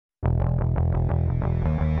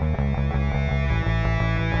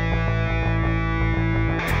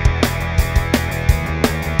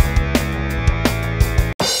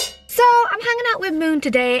with Moon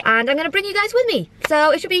today and I'm going to bring you guys with me.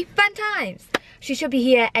 So it should be fun times. She should be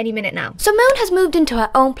here any minute now. So Moon has moved into her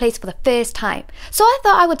own place for the first time. So I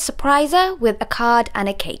thought I would surprise her with a card and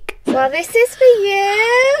a cake. Well, this is for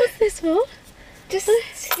you. What's this for? Just,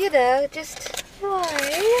 you know, just...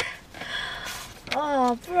 Why?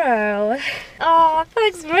 Oh, bro. Oh,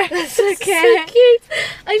 thanks, bro. That's okay. So cute.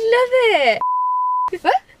 I love it.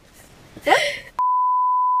 What? What?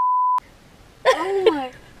 Oh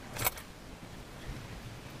my.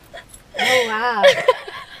 Oh wow.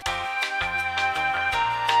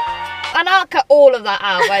 And I'll cut all of that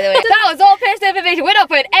out, by the way. That was all personal information. We're not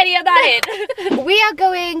putting any of that in. We are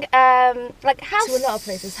going like house to a lot of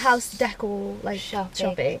places. House decor, like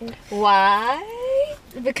shopping. Why?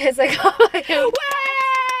 Because I got my own.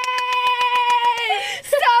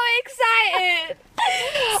 So excited!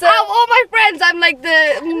 So out of all my friends, I'm like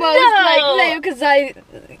the most like lame because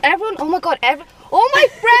everyone. Oh my god! All my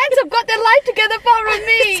friends have got their life together apart from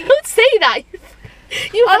me. Don't say that.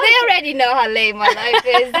 They already know how lame my life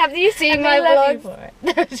is. Have you seen my vlogs? For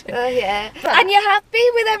it. Oh yeah. And you're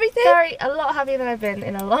happy with everything? A lot happier than I've been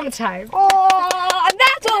in a long time. Oh, and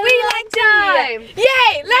that's what we like to do.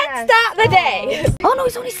 Yay! Let's start the day. Oh no,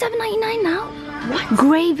 it's only $7.99 now. What?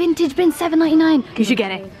 Grey vintage bin $7.99. You should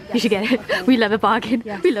get it. You should get it. We love a bargain.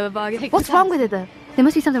 Yeah. We love a bargain. What's wrong with it though? There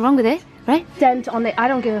must be something wrong with it, right? Dent on it. I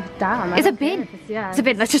don't give a damn. It's a bin. It's a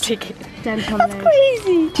bin. Let's just take it. Dent on That's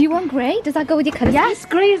crazy. Do you want grey? Does that go with your colour? Yes,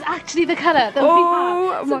 grey is actually the colour that we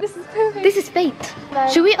have. So this is perfect. This is fate.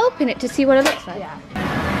 Should we open it to see what it looks like? Yeah.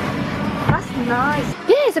 That's nice.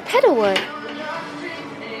 Yeah, it's a pedal wood.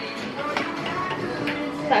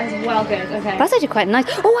 That is well good. Okay. That's actually quite nice.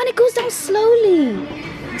 Oh, and it goes down slowly.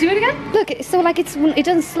 Do it again. Look, so like it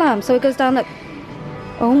doesn't slam, so it goes down like.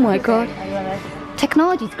 Oh my god. I love it.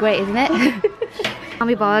 Technology's great, isn't it? Can't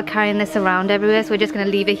be bothered carrying this around everywhere, so we're just gonna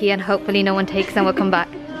leave it here and hopefully no one takes it and we'll come back.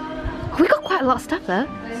 Oh, we got quite a lot of stuff though.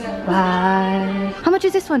 Wow. How much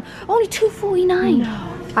is this one? Only $2.49.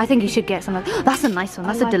 No. I think you should get some of. That's a nice one.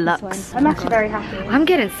 That's a deluxe. I'm actually very happy. I'm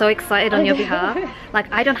getting so excited on your behalf. Like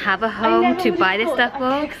I don't have a home to buy this stuff for.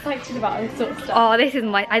 I'm excited about this sort of stuff. Oh, this is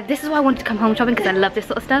this is why I wanted to come home shopping because I love this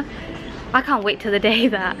sort of stuff. I can't wait till the day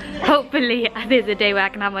that hopefully there's a day where I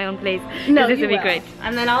can have my own place. No, this will be great.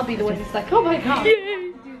 And then I'll be the one who's like, oh my god.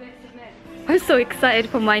 Yay. I'm so excited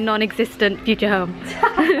for my non-existent future home.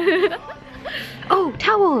 Oh,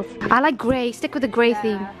 towels! I like grey. Stick with the grey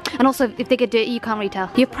theme. And also, if they get dirty, you can't really tell.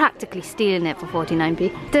 You're practically stealing it for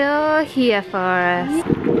 49p. Still here for us.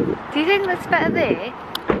 Do you think that's better there?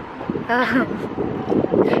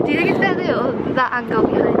 Do you think it's better there or that angle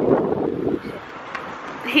behind?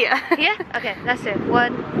 Here. Here? Okay, let's do it.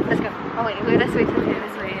 One. Let's go. Oh wait, let's wait till here.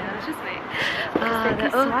 Let's wait. Yeah, let's just wait. The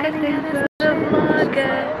opening of the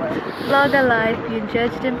vlogger life being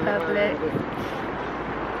judged in public.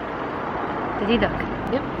 Did he duck?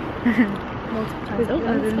 Yep. Multiple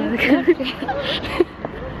times.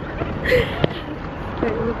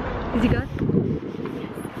 Is he gone?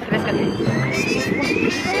 Okay, let's go.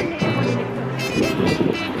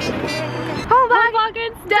 Home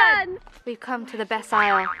bargain's done! We've come to the best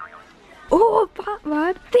aisle. Oh,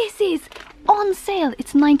 Batman! This is on sale.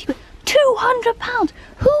 It's £90. £200.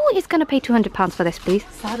 Who is going to pay £200 for this, please?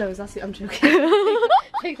 Shadows. That's it. I'm joking.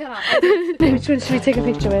 Take that out. Which one should we take a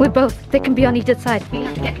picture with? We're both. They can be on either side. We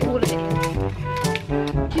have to get all of it.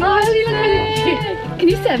 Oh, she looks Can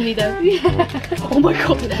you send me though? Yeah. Oh my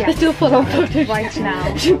god. Yeah. Let's do a full-on photo shoot right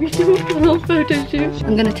now. Should we do a full-on photo shoot?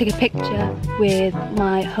 I'm going to take a picture with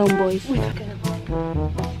my homeboys.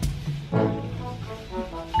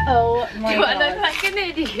 Oh my god. Do I look like an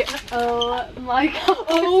idiot? Oh my god.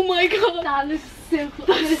 Oh my god. That looks so cool.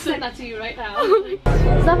 I'm gonna send that to you right now. Is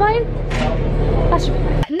that mine? That should be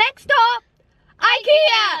mine. Next stop,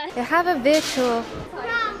 IKEA! They have a virtual...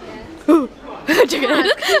 I'm joking.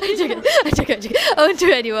 I won't do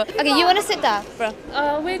it anymore. Okay, you want to sit down, bro?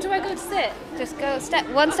 Where do I go to sit? Just go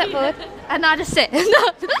one step forward, and now just sit. No.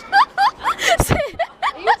 Sit.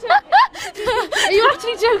 Are you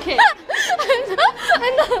actually joking?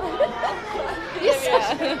 I'm not. You're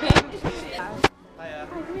Hiya.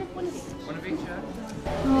 One of each,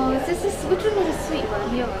 Oh, which one is a sweet one?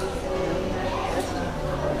 Yours.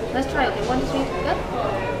 Let's try it. Okay, 1, 2, 3, go.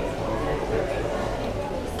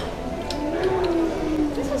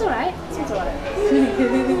 This one's alright. This one's alright.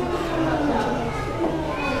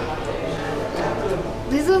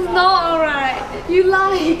 This one's not alright. You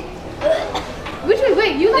lied. Which way?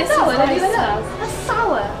 Wait, you like sour? Or do you like that? That's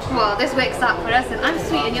sour. Well, this works out for us, and I'm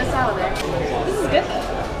sweet and you're sour then. This is good.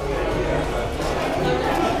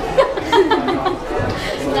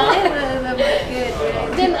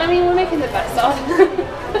 Then, I mean, we're making the best of.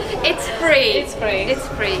 It's free. It's free. It's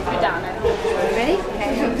free. You're down it. Ready?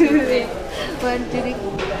 Okay, 1, 2, 3. 1, 2, 3.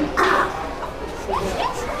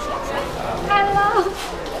 Hello.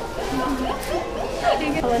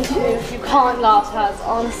 You can't laugh, Taz.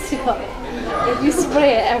 Honestly, if you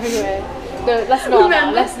spray it everywhere. No, let's not.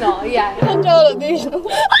 Now. Let's not. Yeah.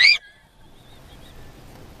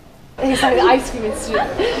 It's like the ice cream institute.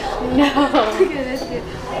 No.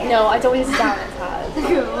 No, I don't want you to down it,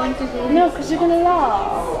 Taz. No, because you're gonna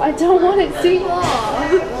laugh. I don't want it to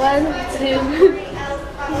laugh. 1, 2.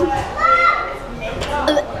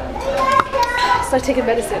 Start taking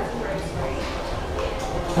medicine.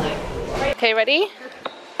 Okay, ready?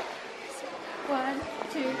 1,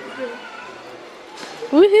 2,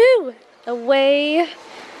 3. Woohoo! Away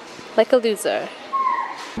like a loser.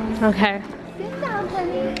 Okay. Sit down,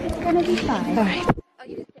 honey. It's gonna be fine. Alright. Oh,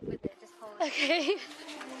 you just sit with it. Just hold it. Okay.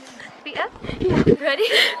 Feet up. Ready?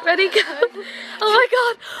 Ready, go. Oh my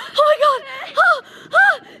god! Oh my god! Oh!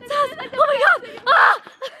 Oh! Taz! Oh my god! Ah!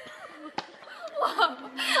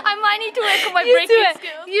 I might need to work on my You do breaking it!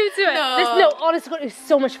 skills. You do it! No, honestly, it was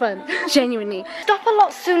so much fun. Genuinely. Stop a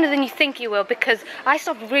lot sooner than you think you will because I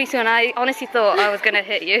stopped really soon. I honestly thought I was gonna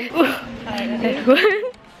hit you.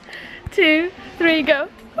 1, 2, 3, go.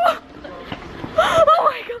 Oh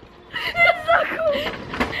my god, it's so cool.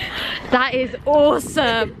 That is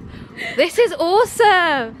awesome. This is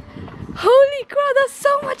awesome. Holy crap, that's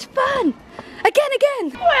so much fun. Again.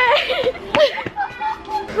 Wait.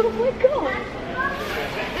 Oh my god.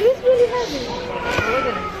 It is really heavy.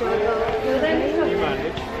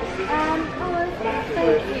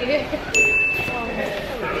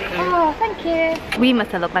 Oh, thank you. We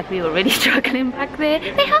must have looked like we were really struggling back there.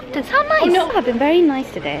 They helped us. How nice. No, have been very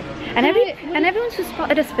nice today. And everyone who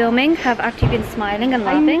spotted us filming have actually been smiling and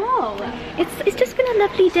laughing. I know. It's just been a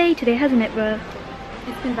lovely day today, hasn't it, bro?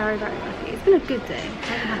 It's been very, very lucky. It's been a good day.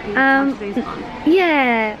 I'm happy today's fun.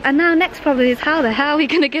 Yeah, and now next problem is how the hell are we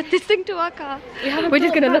gonna get this thing to our car? We're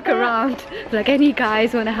just gonna look around. Like, any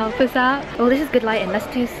guys wanna help us out? Oh, this is good lighting. This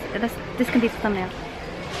can be the thumbnail.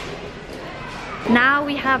 Now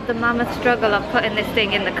we have the mammoth struggle of putting this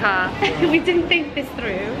thing in the car. We didn't think this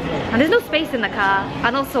through. And there's no space in the car,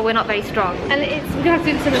 and also we're not very strong. And we're gonna have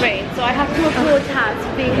to do this in the rain, so I have to applaud Taz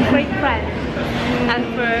for being a great friend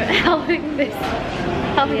and for helping me.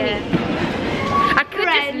 I could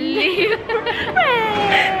just leave.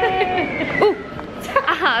 Ooh,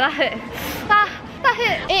 that hit. That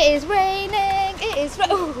hit. It is raining. It is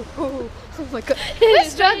oh my god. We're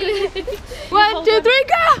struggling. 1, 2, 3,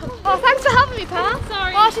 go! Oh, thanks for helping me, pal.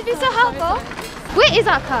 Sorry. Oh, she's been so helpful. Where is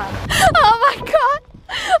our car? Oh my god.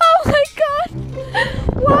 Oh my god.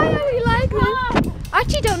 Why are we like this? I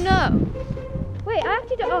actually don't know. Wait, I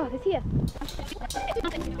actually don't. Oh, it's here.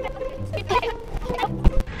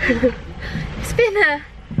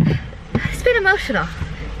 It's been emotional.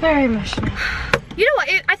 Very emotional. You know what?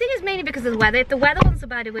 I think it's mainly because of the weather. If the weather wasn't so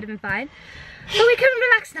bad, it would have been fine. But we can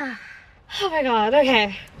relax now. Oh my god,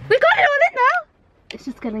 okay. We got it all in now. It's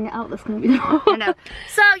just getting it out that's gonna be the I know.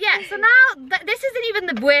 So yeah, so now this isn't even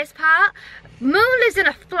the worst part. Moon lives in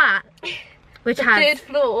a flat which has 3rd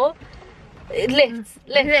floor. It lifts.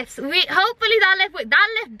 Hopefully that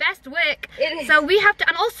lift best work. It is. So we have to,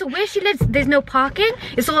 and also where she lives, there's no parking.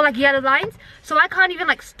 It's all like yellow lines. So I can't even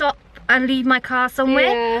like stop and leave my car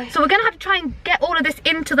somewhere. Yeah. So we're gonna have to try and get all of this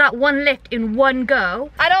into that one lift in one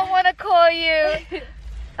go. I don't want to call you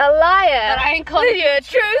a liar. But I ain't calling you a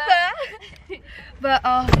truther. But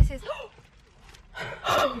oh, this is.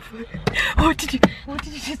 What did you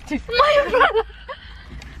just do? My umbrella.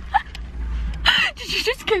 Did you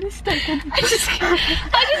just get a stake on? I just broke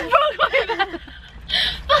my umbrella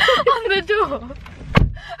on the door.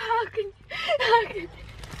 How can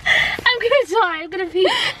I'm gonna die, I'm gonna pee.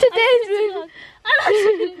 Today's room. I'm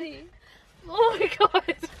actually gonna pee. Oh my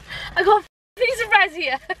god. I got a piece of res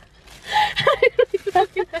here. What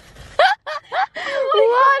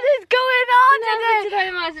is going on today? Did I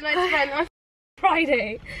imagine I spent on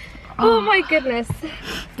Friday? Oh my goodness.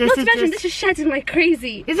 Not to mention, this is shedding like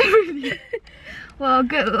crazy. Is it really? Well,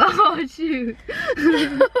 good lord, shoot.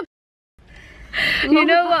 You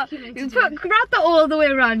know what? Wrap that all the way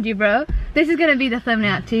around you, bro. This is gonna be the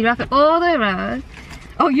thumbnail actually. Wrap it all the way around.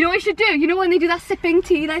 Oh, you know what you should do? You know when they do that sipping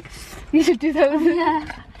tea, like, you should do those. Yeah.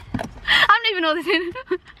 I don't even know this in.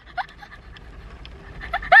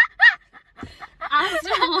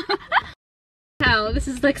 Hell, this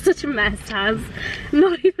is like such a mess, Taz.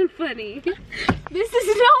 Not even funny. This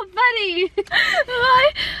is not funny.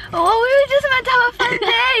 Why? Oh, we were just meant to have a fun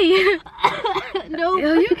day. No.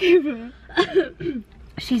 Are you okay, bro?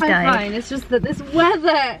 She's dying. I'm fine. It's just that this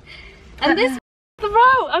weather. And this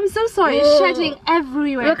throat, I'm so sorry, it's shedding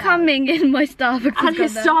everywhere. Look how minging my Starbucks and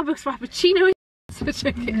his Starbucks frappuccino is such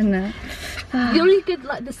a good. You only get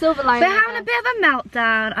like the silver line. They're having a bit of a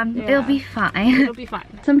meltdown, and it'll be fine. It'll be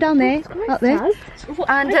fine. Some down there, up there. And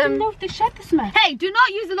I didn't know if they shed this mess. Hey, do not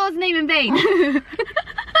use the Lord's name in vain.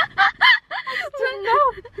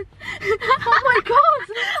 Oh my god!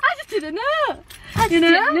 I just didn't know.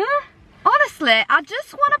 Didn't know. Honestly, I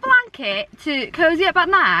just want a blanket to cozy up at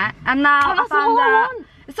night, and now I found out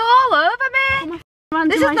it's all over me.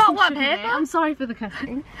 This is not what paper. I'm sorry for the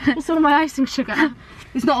cussing. It's all of my icing sugar.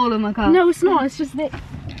 It's not all of my car. No, it's not. It's just this.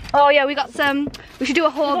 Oh yeah, we got some. We should do a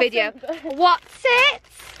haul video. What's it?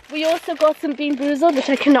 We also got some bean boozled, which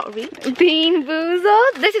I cannot read. Bean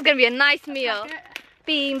boozled. This is gonna be a nice meal.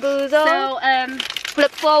 Bean boozled. So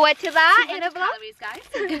look forward to that in a vlog. guys.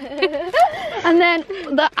 And then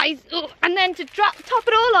the ice. Oh, and then to top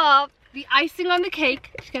it all off, The icing on the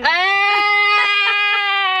cake. hey!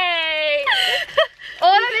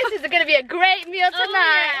 All of this is going to be a great meal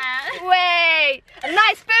tonight. Oh, yeah. Wait, a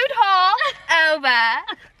nice food haul over.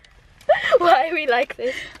 Why are we like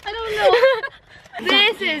this? I don't know.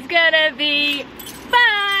 This is going to be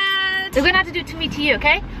fun. We're going to have to do to me to you,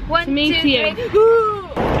 okay? 1, To me 2, to you. 3. 2, 3.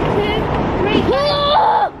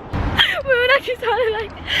 Moon actually sounded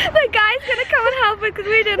like the guy's gonna come and help us because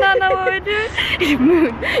we did not know what we're doing.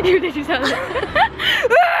 Moon, you literally sounded like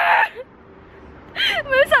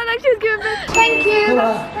Moon sounded like she was giving birth. Thank you.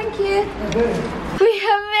 Thank you. We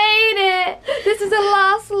have made it. This is the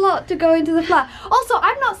last lot to go into the flat. Also,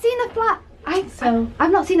 I've not seen a flat.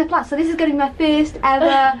 I've not seen a flat, so this is gonna be my first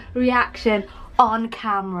ever reaction on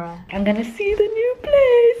camera. I'm gonna see the new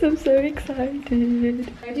place. I'm so excited.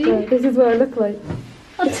 Ready? So, this is what I look like.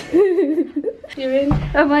 You're in.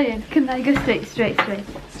 Am I in? Can I go straight? Straight. Okay.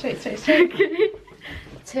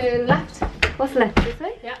 To left. What's left? This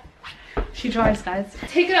way? Yeah. She drives, guys.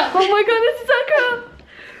 Take it up. Oh my god, this is so cool!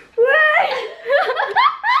 Wait!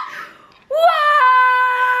 Wow!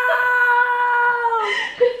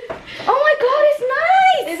 Oh my god, it's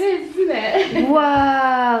nice! It is, isn't it?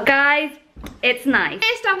 Wow! Guys, it's nice.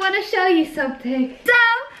 First, I want to show you something. So,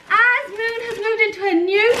 as Moon has moved into a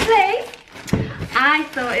new place, I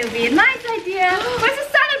thought it would be a nice idea for us to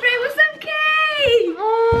celebrate with some cake!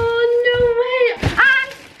 Oh, no way.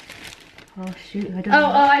 And... Oh shoot, I don't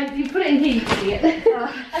know. You put it in here, you can see it.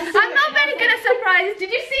 I'm not very good at surprises.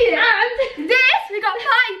 Did you see it? And this, we got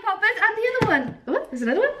party poppers, and the other one. What? There's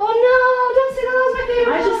another one? Oh no, don't say that was my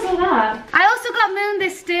favourite. I just saw that. I also got Moon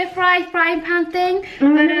this stir fry frying pan thing. But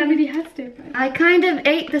really has stir fry. I kind of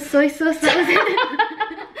ate the soy sauce that was in it.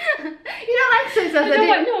 You don't like soy sauce, do you?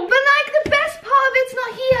 No. But like the best part of it's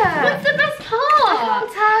not here. What's the best part? I can't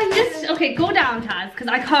tell you. Just, okay, go down, Taz, because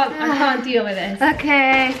I can't deal with this.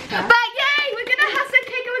 Okay. But yay, we're gonna have some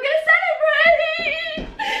cake and we're gonna celebrate.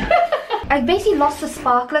 I basically lost the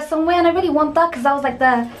sparkler somewhere, and I really want that because that was like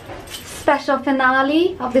the special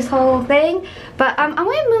finale of this whole thing. But I'm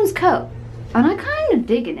wearing Moon's coat, and I'm kind of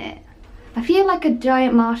digging it. I feel like a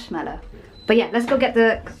giant marshmallow. But yeah, let's go get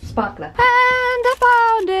the sparkler. And I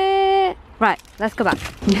found it. Right, let's go back.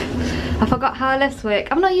 I forgot how lifts work.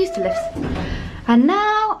 I'm not used to lifts. And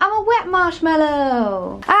now I'm a wet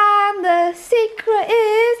marshmallow. And the secret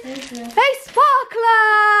is a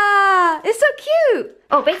sparkler. It's so cute.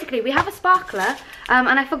 Oh, basically we have a sparkler,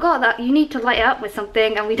 and I forgot that you need to light it up with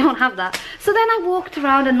something, and we don't have that. So then I walked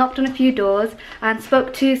around and knocked on a few doors and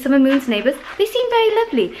spoke to some of Moon's neighbours. They seemed very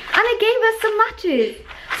lovely, and they gave us some matches.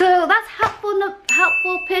 So that's helpful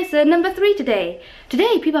person number 3 today.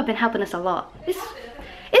 Today people have been helping us a lot. It's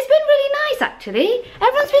been really nice actually.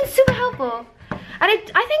 Everyone's been super helpful. And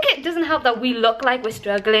I think it doesn't help that we look like we're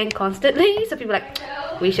struggling constantly. So people are like,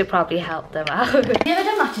 we should probably help them out. Have you ever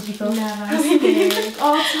done matches before? Never. I'm scared.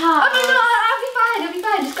 Oh, Taz. Oh no, I'll be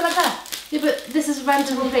fine, just go like that. Yeah, but this is a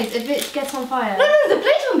rentable place. If it gets on fire. No, the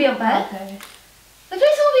place won't be on fire. Okay. The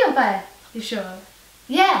place won't be on fire. You sure?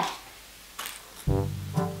 Yeah.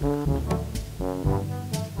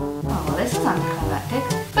 Oh, this is anticlimactic.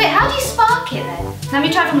 Wait, how do you spark it then? Let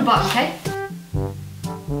me try from the bottom, okay?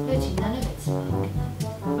 Literally, none of it's sparking.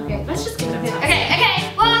 Okay, let's just give it a minute.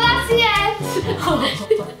 Okay, well that's the end.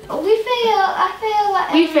 I fail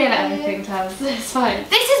at We fail at everything, Taz. It's fine.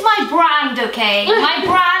 This is my brand, okay? My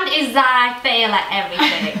brand is that I fail at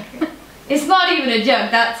everything. It's not even a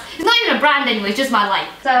joke, it's not even a brand anyway, it's just my life.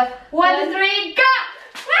 So, 1, 2, 3, go!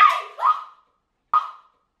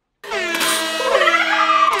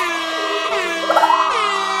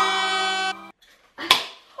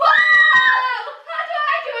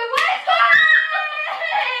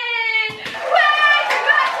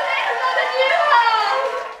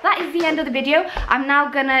 That is the the end of the video. I'm now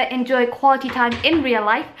gonna enjoy quality time in real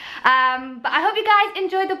life. But I hope you guys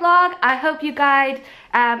enjoyed the vlog. I hope you guys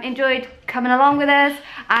enjoyed coming along with us.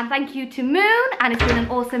 And thank you to Moon. And it's been an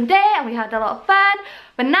awesome day and we had a lot of fun.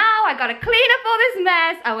 But now I gotta clean up all this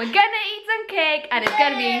mess and we're gonna eat some cake and it's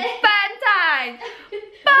gonna be fun time.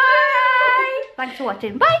 Bye! Thanks for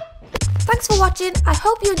watching. Bye! Thanks for watching. I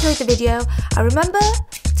hope you enjoyed the video. And remember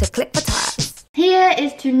to click for tabs. Here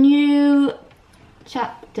is to new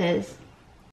chapters.